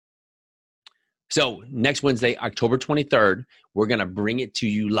So next Wednesday, October 23rd, we're going to bring it to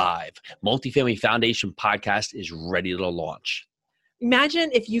you live. Multifamily Foundation podcast is ready to launch. Imagine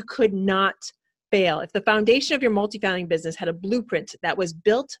if you could not fail, if the foundation of your multifamily business had a blueprint that was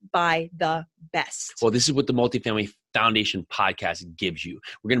built by the best. Well, this is what the Multifamily Foundation podcast gives you.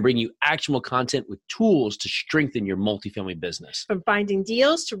 We're going to bring you actionable content with tools to strengthen your multifamily business. From finding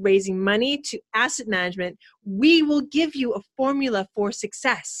deals to raising money to asset management, we will give you a formula for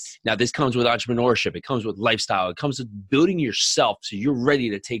success. Now, this comes with entrepreneurship. It comes with lifestyle. It comes with building yourself so you're ready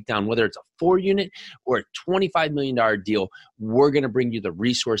to take down whether it's a 4-unit or a $25 million deal. We're going to bring you the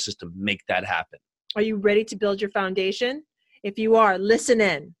resources to make that happen. Are you ready to build your foundation? If you are, listen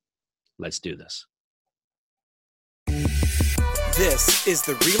in. Let's do this. This is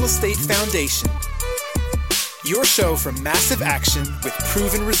the Real Estate Foundation, your show for massive action with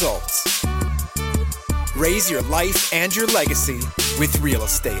proven results. Raise your life and your legacy with real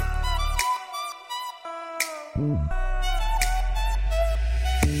estate.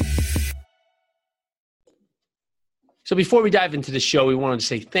 So before we dive into the show, we wanted to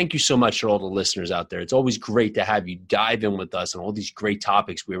say thank you so much to all the listeners out there. It's always great to have you dive in with us on all these great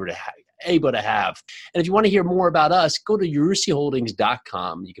topics we were able to have. And if you want to hear more about us, go to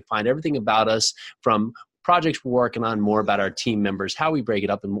urusiholdings.com. You can find everything about us, from projects we're working on, more about our team members, how we break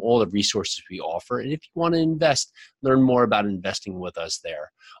it up, and all the resources we offer. And if you want to invest, learn more about investing with us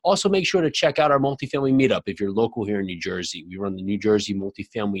there. Also, make sure to check out our multifamily meetup if you're local here in New Jersey. We run the New Jersey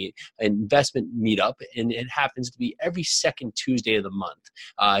Multifamily Investment Meetup, and it happens to be every second Tuesday of the month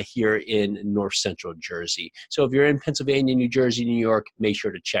here in North Central Jersey. So if you're in Pennsylvania, New Jersey, New York, make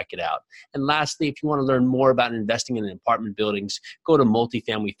sure to check it out. And lastly, if you want to learn more about investing in apartment buildings, go to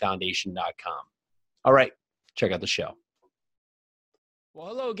multifamilyfoundation.com. All right, check out the show. Well,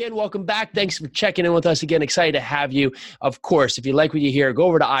 hello again. Welcome back. Thanks for checking in with us again. Excited to have you. Of course, if you like what you hear, go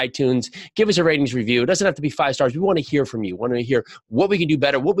over to iTunes, give us a ratings review. It doesn't have to be 5 stars. We want to hear from you. We want to hear what we can do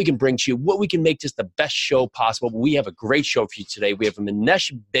better, what we can bring to you, what we can make just the best show possible. We have a great show for you today. We have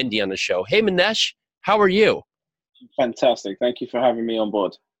Manesh Bindi on the show. Hey, Manesh, how are you? Fantastic. Thank you for having me on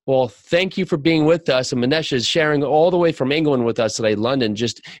board. Well, thank you for being with us. And Manesh is sharing all the way from England with us today, London,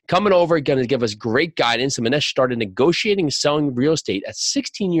 just coming over, going to give us great guidance. And Manesh started negotiating and selling real estate at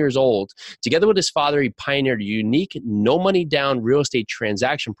 16 years old. Together with his father, he pioneered a unique no money down real estate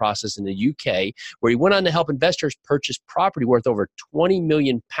transaction process in the UK, where he went on to help investors purchase property worth over 20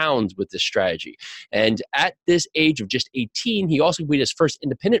 million pounds with this strategy. And at this age of just 18, he also completed his first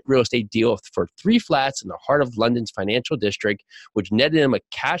independent real estate deal for 3 flats in the heart of London's financial district, which netted him a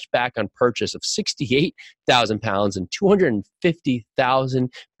cash back on purchase of £68,000 and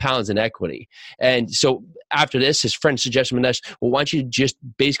 £250,000 in equity. And so after this, his friend suggested, Manesh, well, why don't you just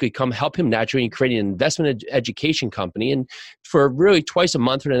basically come help him naturally in creating an investment education company? And for really twice a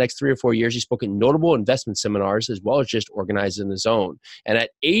month for the next 3 or 4 years, he spoke at notable investment seminars as well as just organizing his own. And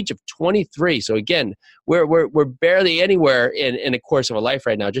at age of 23, so again, we're barely anywhere in the course of a life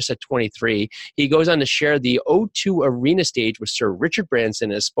right now, just at 23, he goes on to share the O2 Arena stage with Sir Richard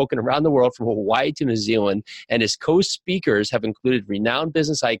Branson and has spoken around the world from Hawaii to New Zealand. And his co-speakers have included renowned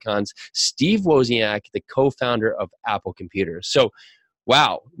business icons, Steve Wozniak, the co-founder of Apple Computers. So,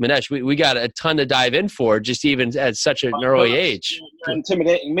 wow, Manesh, we got a ton to dive in for, just even at such an early age. You're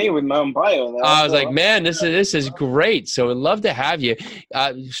intimidating me with my own bio there. I was like, man, this is great. So I'd love to have you.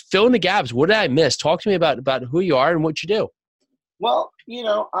 Fill in the gaps. What did I miss? Talk to me about who you are and what you do. Well,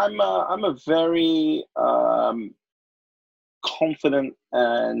 I'm a very confident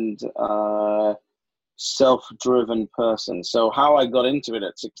and self-driven person. So how I got into it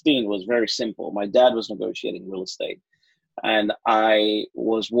at 16 was very simple. My dad was negotiating real estate, and I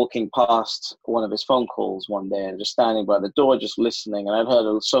was walking past one of his phone calls one day and just standing by the door, just listening. And I'd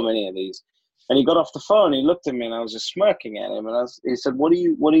heard so many of these. And he got off the phone, he looked at me, and I was just smirking at him. And he said, what are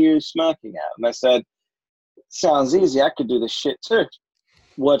you smirking at? And I said, sounds easy. I could do this shit too.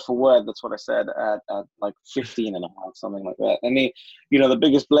 Word for word, that's what I said at like 15 and a half, something like that. And he, the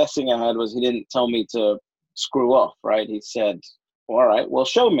biggest blessing I had was he didn't tell me to screw off, right? He said, all right, well,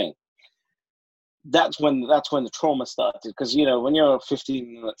 show me. That's when the trauma started. Because, when you're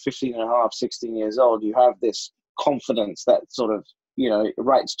 15 and a half, 16 years old, you have this confidence that sort of,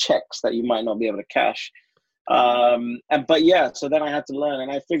 writes checks that you might not be able to cash. So then I had to learn,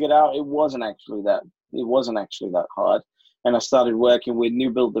 and I figured out it wasn't actually that hard. And I started working with new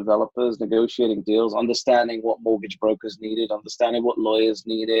build developers, negotiating deals, understanding what mortgage brokers needed, understanding what lawyers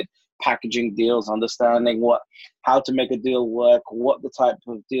needed, packaging deals, understanding how to make a deal work, what the type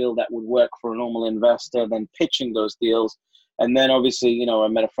of deal that would work for a normal investor, then pitching those deals. And then obviously, I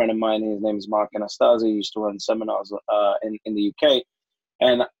met a friend of mine, his name is Mark Anastasi, he used to run seminars in the UK.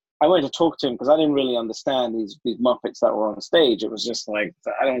 And I went to talk to him because I didn't really understand these Muppets that were on stage. It was just like,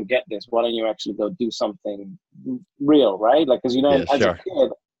 I don't get this. Why don't you actually go do something real, right? Like, because, as a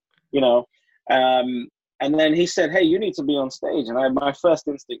kid, and then he said, hey, you need to be on stage. And my first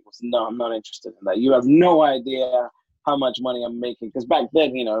instinct was, no, I'm not interested in that. You have no idea how much money I'm making. Because back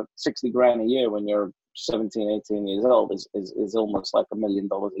then, $60,000 a year when you're 17, 18 years old is almost like $1 million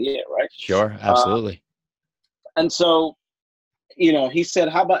a year, right? Sure, absolutely. And so, he said,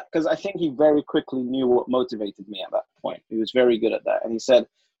 how about, because I think he very quickly knew what motivated me at that point. He was very good at that. And he said,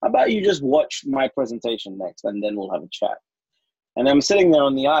 how about you just watch my presentation next and then we'll have a chat. And I'm sitting there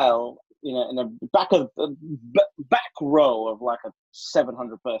on the aisle, in the back row of like a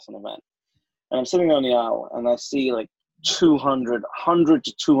 700-person event. And I'm sitting there on the aisle and I see like 100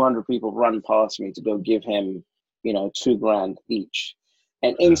 to 200 people run past me to go give him, $2,000 each.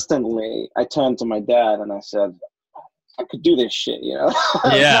 And instantly I turned to my dad and I said, I could do this shit,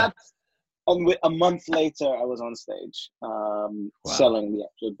 Yeah. And a month later, I was on stage selling the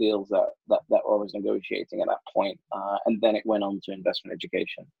actual deals that I was negotiating at that point. And then it went on to investment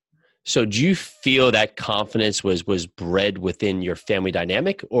education. So do you feel that confidence was bred within your family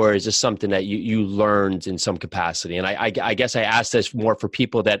dynamic, or is this something that you learned in some capacity? And I guess I ask this more for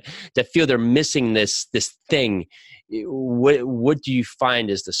people that feel they're missing this thing. What do you find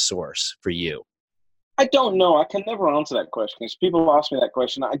is the source for you? I don't know. I can never answer that question. Because people ask me that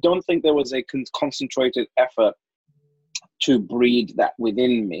question. I don't think there was a concentrated effort to breed that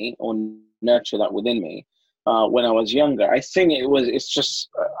within me or nurture that within me when I was younger. I think it's just,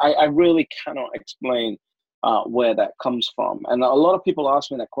 I really cannot explain where that comes from. And a lot of people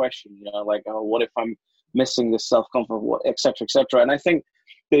ask me that question, like, oh, what if I'm missing this self-confidence, et cetera, et cetera. And I think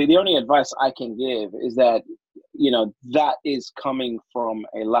the only advice I can give is that, that is coming from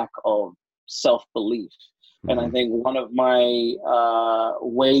a lack of self-belief. And I think one of my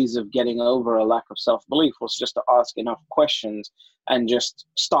ways of getting over a lack of self-belief was just to ask enough questions and just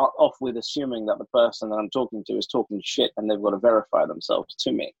start off with assuming that the person that I'm talking to is talking shit and they've got to verify themselves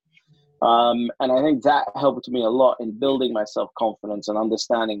to me. And I think that helped me a lot in building my self-confidence and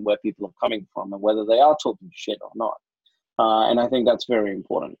understanding where people are coming from and whether they are talking shit or not. And I think that's very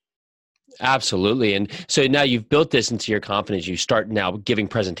important. Absolutely. And so now you've built this into your confidence. You start now giving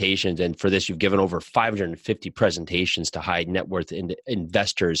presentations. And for this, you've given over 550 presentations to high net worth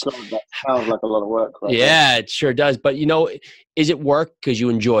investors. So that sounds like a lot of work. Right? Yeah, it sure does. But, is it work because you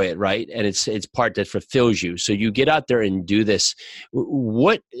enjoy it, right? And it's part that fulfills you. So you get out there and do this.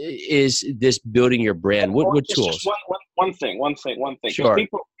 What is this building your brand? What tools? Just one thing. Sure.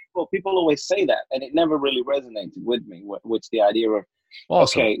 People always say that, and it never really resonated with me. What's the idea of,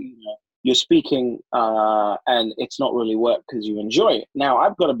 awesome. Okay, you're speaking and it's not really work because you enjoy it. Now,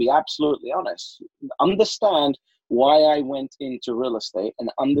 I've got to be absolutely honest. Understand why I went into real estate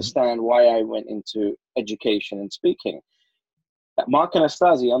and understand why I went into education and speaking. Mark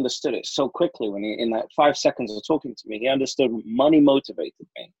Anastasi understood it so quickly when in that 5 seconds of talking to me, he understood money motivated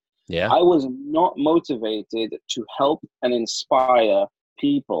me. Yeah. I was not motivated to help and inspire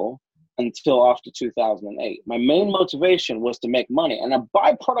people until after 2008. My main motivation was to make money. And a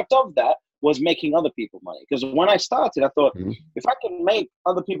byproduct of that was making other people money. Because when I started, I thought, if I can make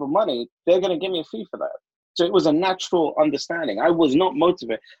other people money, they're going to give me a fee for that. So it was a natural understanding. I was not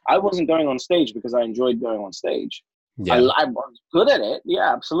motivated. I wasn't going on stage because I enjoyed going on stage. Yeah. I was good at it.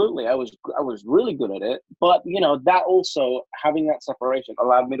 Yeah, absolutely. I was really good at it. But, that also, having that separation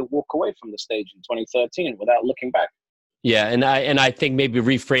allowed me to walk away from the stage in 2013 without looking back. Yeah, and I think maybe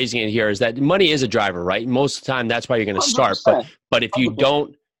rephrasing it here is that money is a driver, right? Most of the time, that's why you're going to start. But if you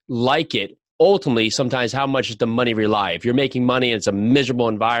don't like it, ultimately, sometimes how much does the money rely? If you're making money and it's a miserable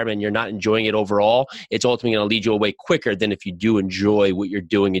environment and you're not enjoying it overall, it's ultimately going to lead you away quicker than if you do enjoy what you're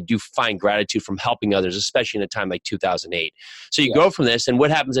doing and do find gratitude from helping others, especially in a time like 2008. So you go from this, and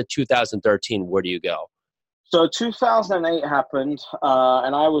what happens at 2013? Where do you go? So 2008 happened,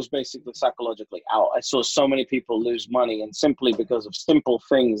 and I was basically psychologically out. I saw so many people lose money, and simply because of simple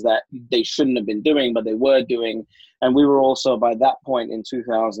things that they shouldn't have been doing, but they were doing. And we were also, by that point in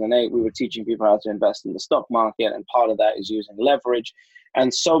 2008, we were teaching people how to invest in the stock market, and part of that is using leverage.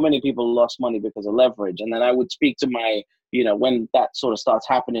 And so many people lost money because of leverage. And then I would speak to my, when that sort of starts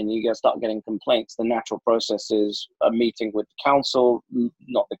happening, you start getting complaints. The natural process is a meeting with the council,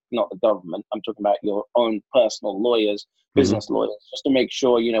 not the government. I'm talking about your own personal lawyers, business lawyers, just to make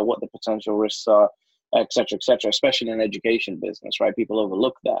sure, what the potential risks are, et cetera, especially in an education business, right? People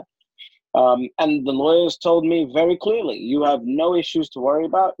overlook that. And the lawyers told me very clearly, you have no issues to worry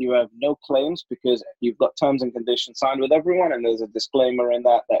about. You have no claims because you've got terms and conditions signed with everyone. And there's a disclaimer in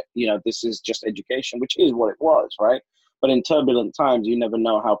that, this is just education, which is what it was, right? But in turbulent times, you never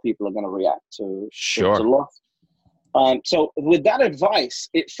know how people are going to react to loss. So with that advice,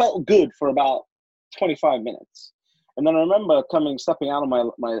 it felt good for about 25 minutes. And then I remember stepping out of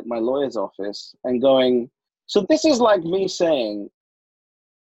my lawyer's office and going, so this is like me saying,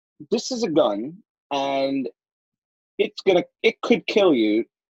 this is a gun and it could kill you.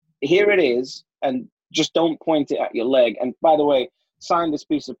 Here it is. And just don't point it at your leg. And by the way, sign this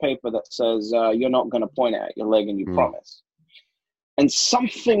piece of paper that says you're not going to point it at your leg and you promise. And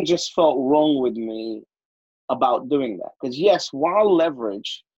something just felt wrong with me about doing that. Because yes, while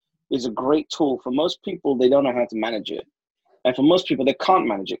leverage is a great tool, for most people, they don't know how to manage it. And for most people, they can't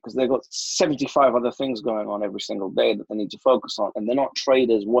manage it because they've got 75 other things going on every single day that they need to focus on. And they're not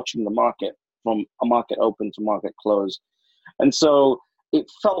traders watching the market from a market open to market close. And so it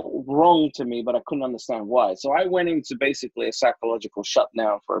felt wrong to me, but I couldn't understand why. So I went into basically a psychological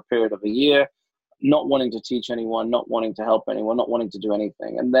shutdown for a period of a year, not wanting to teach anyone, not wanting to help anyone, not wanting to do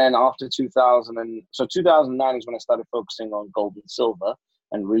anything. And then after 2009 is when I started focusing on gold and silver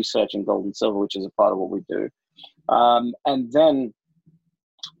and researching gold and silver, which is a part of what we do. And then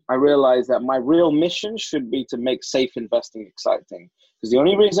I realized that my real mission should be to make safe investing exciting. Because the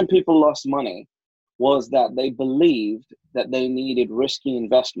only reason people lost money was that they believed that they needed risky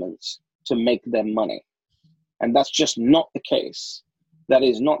investments to make them money. And that's just not the case. That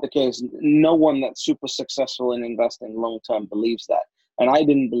is not the case. No one that's super successful in investing long-term believes that. And I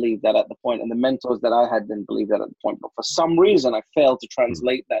didn't believe that at the point, and the mentors that I had didn't believe that at the point. But for some reason, I failed to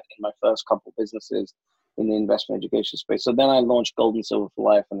translate that in my first couple businesses in the investment education space. So then I launched Gold and Silver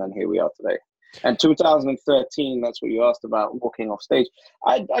for Life, and then here we are today. And 2013, that's what you asked about, walking off stage.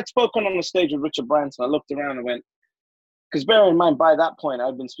 I'd spoken on the stage with Richard Branson. I looked around and went, because bear in mind, by that point,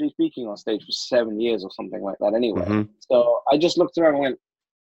 I'd been speaking on stage for 7 years or something like that anyway. Mm-hmm. So I just looked around and went,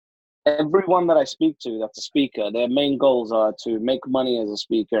 everyone that I speak to that's a speaker, their main goals are to make money as a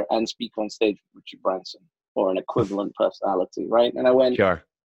speaker and speak on stage with Richard Branson or an equivalent personality, right? And I went, sure.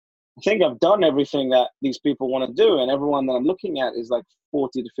 I think I've done everything that these people want to do, and everyone that I'm looking at is like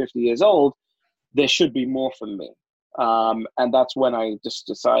 40 to 50 years old. There should be more from me. And that's when I just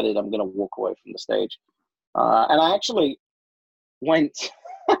decided I'm going to walk away from the stage. And I actually went,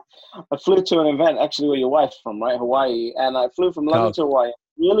 I flew to an event, actually where your wife's from, right? Hawaii. And I flew from London to Hawaii.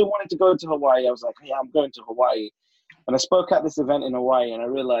 Really wanted to go to Hawaii. I was like, yeah, I'm going to Hawaii. And I spoke at this event in Hawaii, and I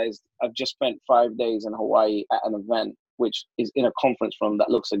realized I've just spent 5 days in Hawaii at an event, which is in a conference room that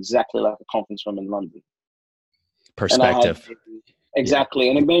looks exactly like a conference room in London. Perspective. Exactly.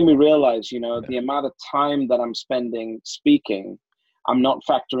 And it made me realize, the amount of time that I'm spending speaking, I'm not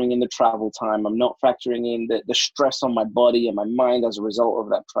factoring in the travel time. I'm not factoring in the stress on my body and my mind as a result of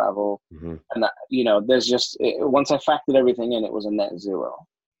that travel. Mm-hmm. And, there's just, once I factored everything in, it was a net zero.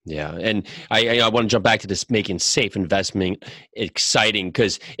 Yeah. And I want to jump back to this, making safe investment exciting,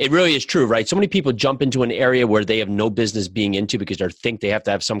 because it really is true, right? So many people jump into an area where they have no business being into because they think they have to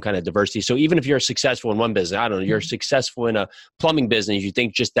have some kind of diversity. So even if you're successful in one business, I don't know, you're successful in a plumbing business, you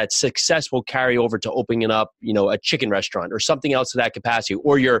think just that success will carry over to opening up, a chicken restaurant or something else to that capacity,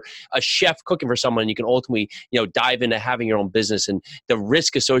 or you're a chef cooking for someone and you can ultimately, dive into having your own business, and the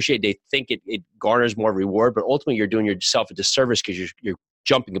risk associated, they think it garners more reward, but ultimately you're doing yourself a disservice because you're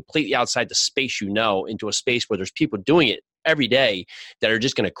jumping completely outside the space, into a space where there's people doing it every day that are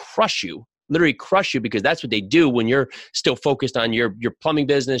just going to literally crush you, because that's what they do when you're still focused on your plumbing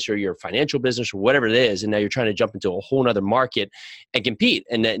business or your financial business or whatever it is. And now you're trying to jump into a whole nother market and compete.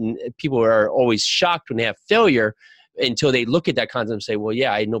 And then people are always shocked when they have failure until they look at that concept and say, well,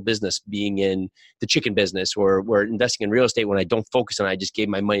 yeah, I had no business being in the chicken business or investing in real estate when I don't focus on it. I just gave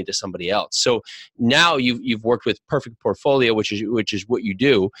my money to somebody else. So now you've worked with Perfect Portfolio, which is what you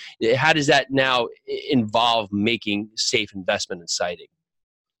do. How does that now involve making safe investment exciting?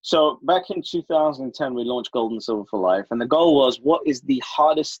 So back in 2010, we launched Gold and Silver for Life. And the goal was, what is the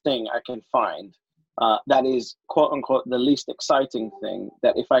hardest thing I can find that is, quote unquote, the least exciting thing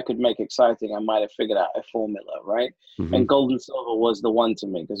that if I could make exciting, I might have figured out a formula, right? Mm-hmm. And gold and silver was the one to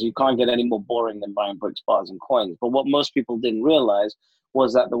me, because you can't get any more boring than buying bricks, bars, and coins. But what most people didn't realize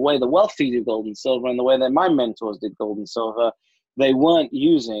was that the way the wealthy do gold and silver and the way that my mentors did gold and silver, they weren't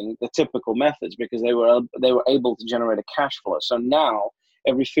using the typical methods because they were able to generate a cash flow. So now,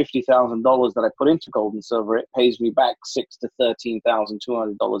 every $50,000 that I put into gold and silver, it pays me back $6,000 to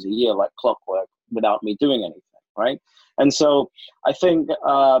 $13,200 a year like clockwork without me doing anything, right? And so I think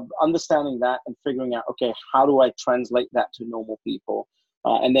understanding that and figuring out, okay, how do I translate that to normal people?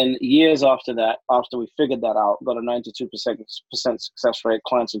 And then years after that, after we figured that out, got a 92% success rate,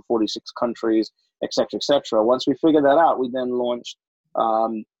 clients in 46 countries, et cetera, et cetera. Once we figured that out, we then launched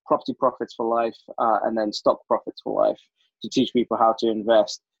property profits for life, and then stock profits for life, to teach people how to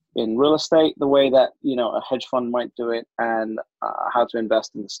invest in real estate the way that, you know, a hedge fund might do it, and how to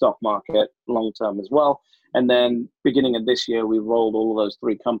invest in the stock market long term as well. And then beginning of this year, we rolled all of those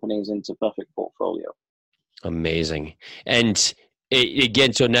 3 companies into Perfect Portfolio. Amazing. And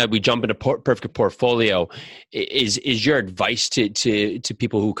again, so now we jump into Perfect Portfolio. Is your advice to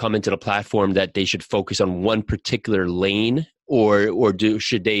people who come into the platform that they should focus on one particular lane, or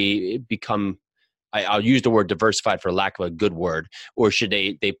should they become, I'll use the word diversified for lack of a good word, or should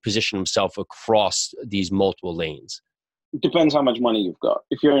they position themselves across these multiple lanes? It depends how much money you've got.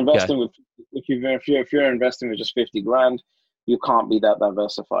 If you're investing with, if you're investing with just 50 grand, you can't be that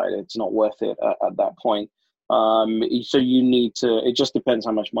diversified. It's not worth it at that point. So you need to, it just depends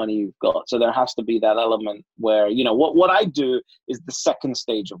how much money you've got. So there has to be that element where, you know, what I do is the second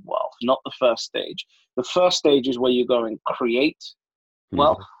stage of wealth, not the first stage. The first stage is where you go and create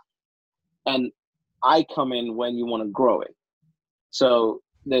wealth, and I come in when you want to grow it. So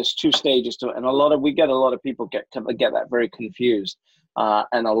there's 2 stages to it, and we get a lot of people get that very confused.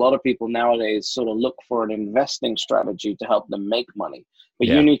 And a lot of people nowadays sort of look for an investing strategy to help them make money. But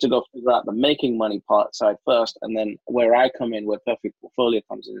you need to go figure out the making money part side first. And then where I come in, where Perfect Portfolio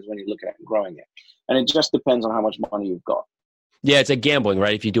comes in, is when you look at it and growing it. And it just depends on how much money you've got. Yeah, it's like gambling,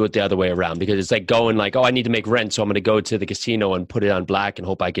 right? If you do it the other way around, because it's like going like, oh, I need to make rent, so I'm going to go to the casino and put it on black and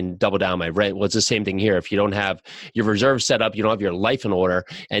hope I can double down my rent. Well, it's the same thing here. If you don't have your reserves set up, you don't have your life in order,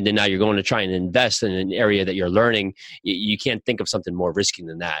 and then now you're going to try and invest in an area that you're learning, you can't think of something more risky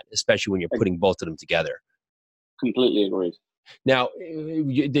than that, especially when you're putting both of them together. Completely agreed. Now,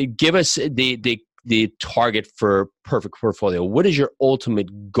 they give us the target for Perfect Portfolio. What is your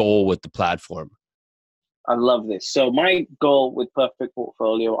ultimate goal with the platform? I love this. So my goal with Perfect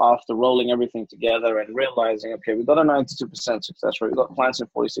Portfolio, after rolling everything together and realizing, okay, we've got a 92% success rate. We've got clients in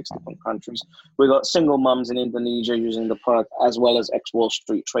 46 different countries. We've got single mums in Indonesia using the product, as well as ex-Wall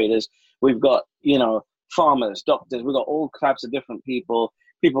Street traders. We've got, you know, farmers, doctors. We've got all types of different people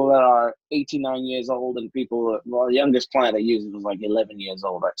that are 89 years old, and people, well, the youngest client I used was like 11 years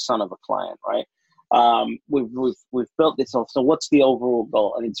old, like son of a client, right? We've built this off. So what's the overall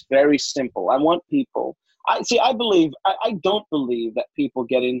goal? And it's very simple. I want people, I don't believe that people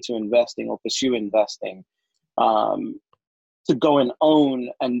get into investing or pursue investing to go and own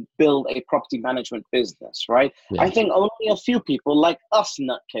and build a property management business, right? Yeah. I think only a few people like us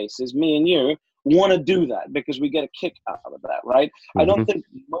nutcases, me and you, want to do that because we get a kick out of that, right? I don't think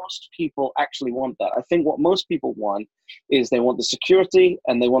most people actually want that. I think what most people want is they want the security,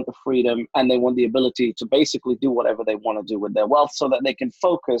 and they want the freedom, and they want the ability to basically do whatever they want to do with their wealth, so that they can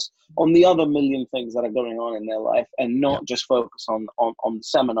focus on the other million things that are going on in their life, and not just focus on the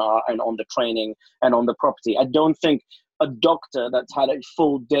seminar and on the training and on the property. I don't think a doctor that's had a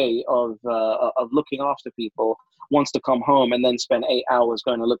full day of looking after people wants to come home and then spend 8 hours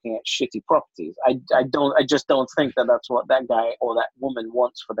going and looking at shitty properties. I just don't think that that's what that guy or that woman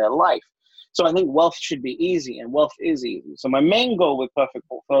wants for their life. So I think wealth should be easy, and wealth is easy. So my main goal with Perfect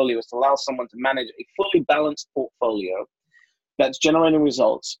Portfolio is to allow someone to manage a fully balanced portfolio that's generating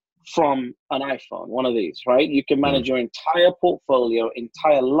results from an iPhone, one of these, right? You can manage your entire portfolio,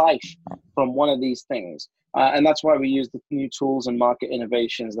 entire life from one of these things. And that's why we use the new tools and market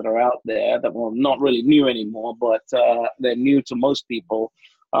innovations that are out there that were not really new anymore, but they're new to most people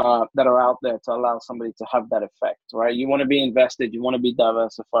that are out there to allow somebody to have that effect, right? You want to be invested, you want to be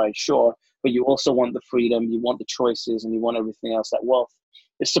diversified, sure, but you also want the freedom, you want the choices, and you want everything else that wealth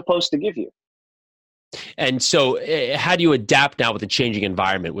is supposed to give you. And so how do you adapt now with the changing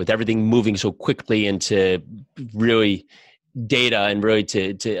environment, with everything moving so quickly into really data and really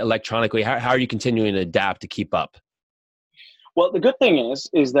to electronically? How are you continuing to adapt to keep up? Well, the good thing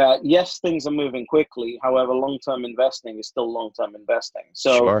is that, yes, things are moving quickly. However, long-term investing is still long-term investing.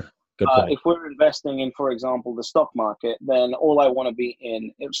 So sure. Good point. If we're investing in, for example, the stock market, then all I want to be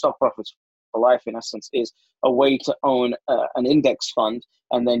in stock profits for life, in essence, is a way to own an index fund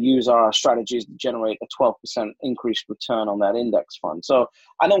and then use our strategies to generate a 12% increased return on that index fund. So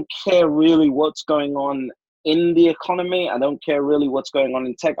I don't care really what's going on in the economy. I don't care really what's going on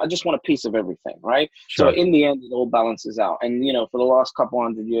in tech. I just want a piece of everything, right? Sure. So in the end, it all balances out. And, you know, for the last couple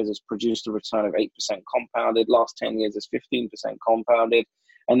hundred years, it's produced a return of 8% compounded. Last 10 years, it's 15% compounded.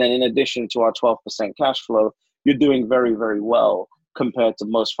 And then in addition to our 12% cash flow, you're doing very, very well compared to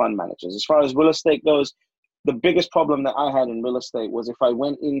most fund managers. As far as real estate goes, the biggest problem that I had in real estate was if I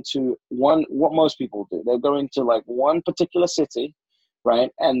went into what most people do, they'll go into like one particular city,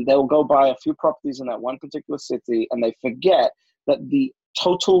 right? And they'll go buy a few properties in that one particular city, and they forget that the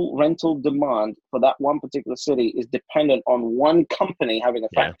total rental demand for that one particular city is dependent on one company having a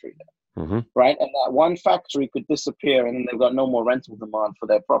factory there, right? And that one factory could disappear and then they've got no more rental demand for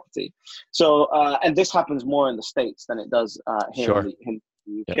their property. So, and this happens more in the States than it does here in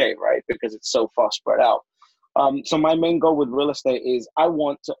the UK, right? Because it's so far spread out. So my main goal with real estate is I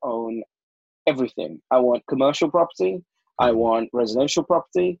want to own everything. I want commercial property. I want residential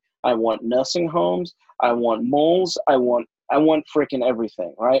property. I want nursing homes. I want malls. I want freaking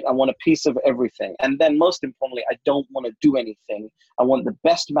everything, right? I want a piece of everything. And then most importantly, I don't want to do anything. I want the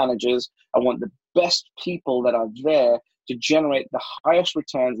best managers. I want the best people that are there to generate the highest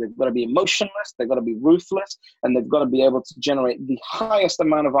returns. They've got to be emotionless. They've got to be ruthless. And they've got to be able to generate the highest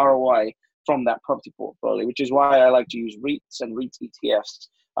amount of ROI from that property portfolio, which is why I like to use REITs and REIT ETFs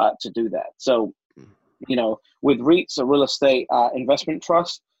to do that. So, with REITs, a real estate investment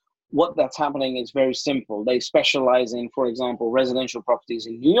trust, what that's happening is very simple. They specialize in, for example, residential properties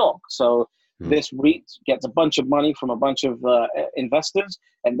in New York. So this REIT gets a bunch of money from a bunch of investors,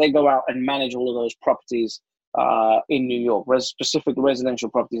 and they go out and manage all of those properties in New York, specific residential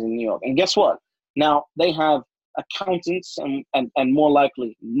properties in New York. And guess what? Now they have accountants and more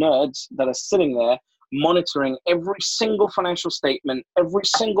likely nerds that are sitting there monitoring every single financial statement, every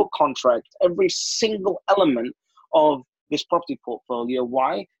single contract, every single element of this property portfolio.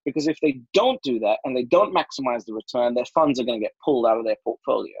 Why? Because if they don't do that and they don't maximize the return, their funds are going to get pulled out of their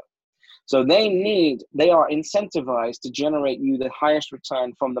portfolio. So they are incentivized to generate you the highest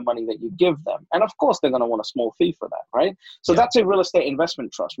return from the money that you give them. And of course, they're going to want a small fee for that, right? So that's a real estate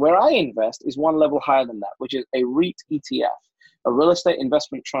investment trust. Where I invest is one level higher than that, which is a REIT ETF, a real estate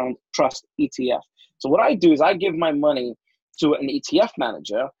investment trust ETF. So what I do is I give my money to an ETF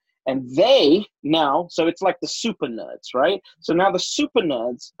manager, and so it's like the super nerds, right? So now the super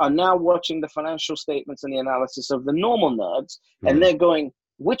nerds are now watching the financial statements and the analysis of the normal nerds, and they're going,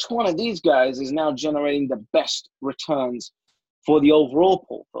 which one of these guys is now generating the best returns for the overall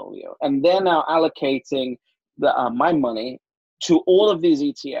portfolio? And they're now allocating my money to all of these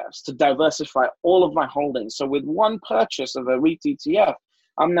ETFs to diversify all of my holdings. So with one purchase of a REIT ETF,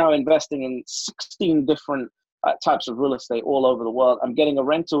 I'm now investing in 16 different types of real estate all over the world. I'm getting a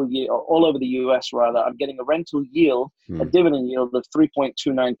rental yield, all over the US rather. I'm getting a rental yield, a dividend yield of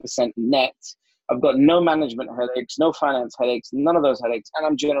 3.29% net. I've got no management headaches, no finance headaches, none of those headaches, and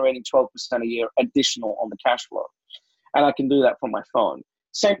I'm generating 12% a year additional on the cash flow. And I can do that from my phone.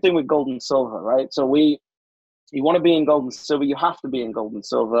 Same thing with gold and silver, right? So you want to be in gold and silver, you have to be in gold and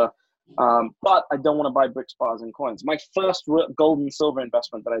silver, but I don't want to buy bricks, bars, and coins. My first gold and silver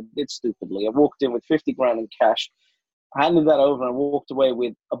investment that I did stupidly, I walked in with 50 grand in cash, handed that over and walked away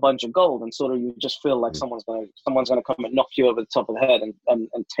with a bunch of gold, and sort of you just feel like someone's going to come and knock you over the top of the head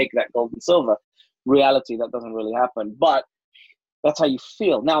and take that gold and silver. Reality, that doesn't really happen, but that's how you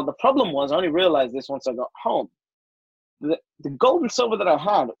feel. Now, the problem was I only realized this once I got home. The gold and silver that I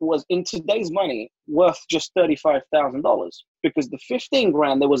had was in today's money worth just $35,000 because the 15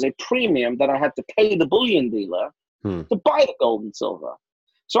 grand, there was a premium that I had to pay the bullion dealer to buy the gold and silver.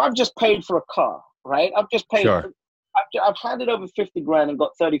 So I've just paid for a car, right? I've just paid. Sure. I've handed over 50 grand and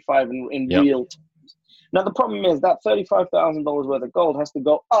got 35 in real terms. Now, the problem is that $35,000 worth of gold has to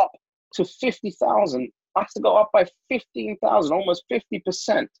go up to 50,000. Has to go up by 15,000, almost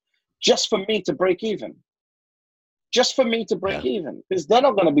 50%, just for me to break even. Just for me to break even, because they're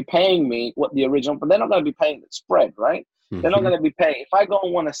not going to be paying me what the original, but they're not going to be paying the spread, right? They're not going to be paying. If I go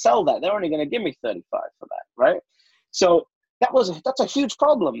and want to sell that, they're only going to give me 35 for that, right? So that's a huge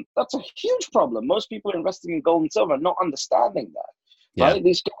problem. That's a huge problem. Most people are investing in gold and silver, not understanding that, right?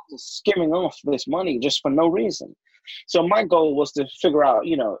 These guys are skimming off this money just for no reason. So my goal was to figure out,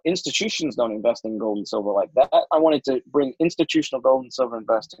 institutions don't invest in gold and silver like that. I wanted to bring institutional gold and silver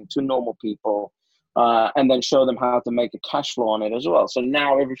investing to normal people. And then show them how to make a cash flow on it as well. So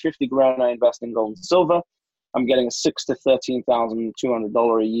now every 50 grand I invest in gold and silver, I'm getting a $6,000 to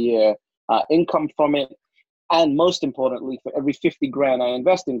 $13,200 a year income from it. And most importantly, for every 50 grand I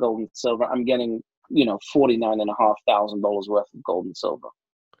invest in gold and silver, I'm getting, $49,500 worth of gold and silver.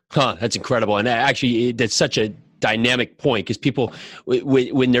 That's incredible. And actually, that's such a dynamic point because people,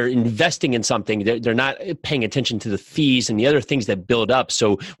 when they're investing in something, they're not paying attention to the fees and the other things that build up.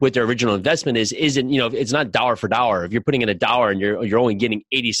 So what their original investment isn't, it's not dollar for dollar. If you're putting in $1 and you're only getting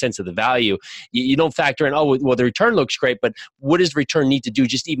 80 cents of the value, you don't factor in, the return looks great, but what does the return need to do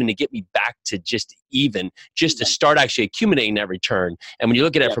just even to get me back to just to start actually accumulating that return? And when you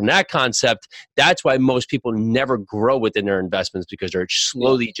look at it from that concept, that's why most people never grow within their investments because they're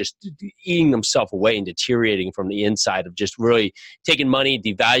slowly just eating themselves away and deteriorating from the inside of just really taking money,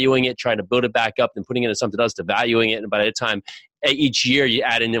 devaluing it, trying to build it back up and putting it into something else, devaluing it. And by the time each year you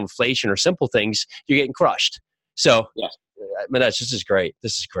add in inflation or simple things, you're getting crushed. So, yes. Manish, this is great.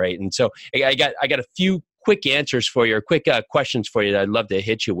 This is great. And so I got a few quick answers for you, or quick questions for you that I'd love to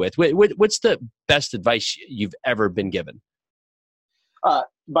hit you with. What's the best advice you've ever been given?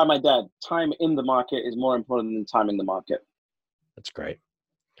 By my dad, time in the market is more important than time in the market. That's great.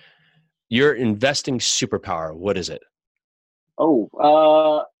 Your investing superpower, what is it?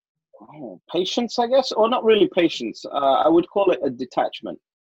 Patience, I guess, or not really patience. I would call it a detachment.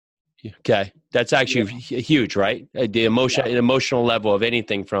 Okay, that's actually huge, right? The emotional level of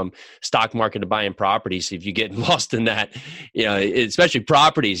anything from stock market to buying properties. If you get lost in that, especially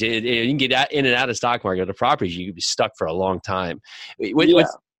properties, you can get in and out of stock market. The properties, you can be stuck for a long time.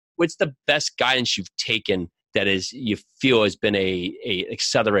 What's the best guidance you've taken that you feel has been a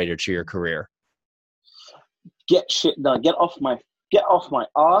accelerator to your career? Get shit done. Get off my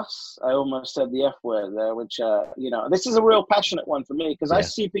ass. I almost said the F word there, which, this is a real passionate one for me, because I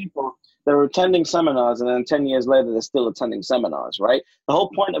see people that are attending seminars and then 10 years later, they're still attending seminars, right? The whole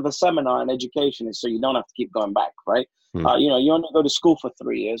point of a seminar and education is so you don't have to keep going back, right? You only go to school for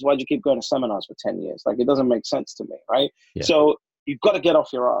 3 years. Why'd you keep going to seminars for 10 years? Like, it doesn't make sense to me, right? Yeah. So you've got to get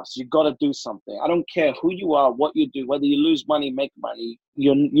off your ass. You've got to do something. I don't care who you are, what you do, whether you lose money, make money.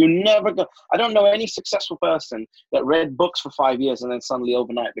 You're never going. I don't know any successful person that read books for 5 years and then suddenly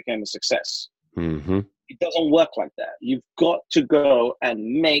overnight became a success. Mm-hmm. It doesn't work like that. You've got to go and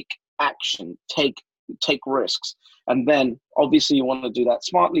make action, take risks. And then obviously you want to do that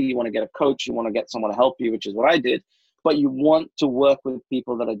smartly. You want to get a coach. You want to get someone to help you, which is what I did. But you want to work with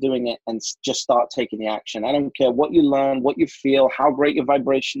people that are doing it and just start taking the action. I don't care what you learn, what you feel, how great your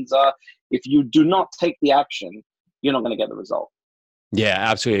vibrations are. If you do not take the action, you're not going to get the result. Yeah,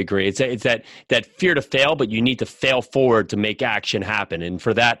 absolutely agree. It's that fear to fail, but you need to fail forward to make action happen. And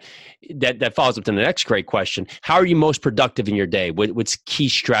for that follows up to the next great question. How are you most productive in your day? What's key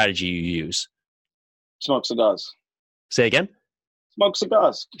strategy you use? Smoke cigars. Say again? Smoke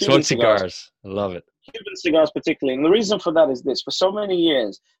cigars. Smoke cigars. I love it. Cuban cigars particularly. And the reason for that is this. For so many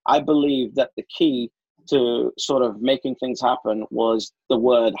years, I believed that the key to sort of making things happen was the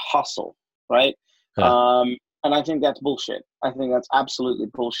word hustle, right? And I think that's bullshit. I think that's absolutely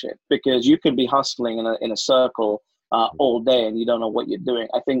bullshit, because you can be hustling in a circle all day and you don't know what you're doing.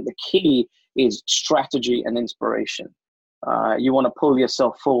 I think the key is strategy and inspiration. You want to pull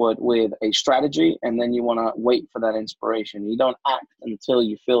yourself forward with a strategy, and then you want to wait for that inspiration. You don't act until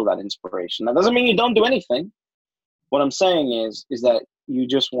you feel that inspiration. That doesn't mean you don't do anything. What I'm saying is that you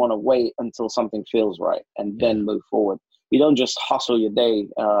just want to wait until something feels right and then move forward. You don't just hustle your day,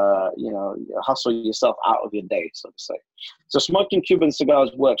 hustle yourself out of your day, so to say. So smoking Cuban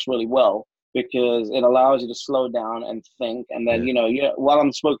cigars works really well because it allows you to slow down and think. And then, while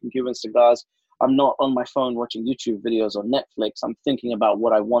I'm smoking Cuban cigars, I'm not on my phone watching YouTube videos or Netflix. I'm thinking about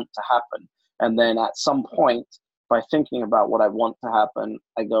what I want to happen. And then at some point, by thinking about what I want to happen,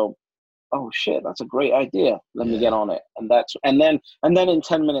 I go, oh shit, that's a great idea. Let me get on it. And then in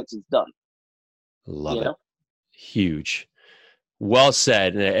 10 minutes it's done. Love it. Huge. Well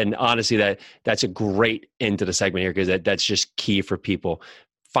said. And honestly, that's a great end to the segment here, because that's just key for people.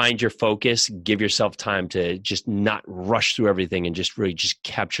 Find your focus, give yourself time to just not rush through everything and just really just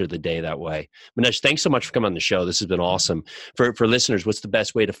capture the day that way. Manish, thanks so much for coming on the show. This has been awesome. For listeners, what's the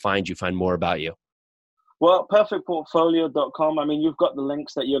best way to find more about you? Well, perfectportfolio.com. I mean, you've got the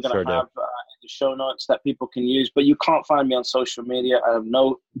links that you're going to have in the show notes that people can use, but you can't find me on social media. I have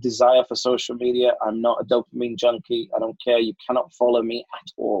no desire for social media. I'm not a dopamine junkie. I don't care. You cannot follow me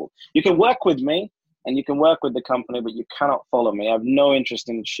at all. You can work with me and you can work with the company, but you cannot follow me. I have no interest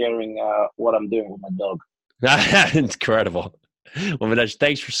in sharing what I'm doing with my dog. Incredible. Well, Manish,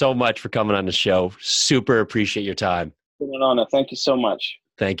 thanks so much for coming on the show. Super appreciate your time. It's been an honor. Thank you so much.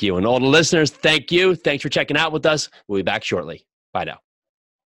 Thank you. And all the listeners, thank you. Thanks for checking out with us. We'll be back shortly. Bye now.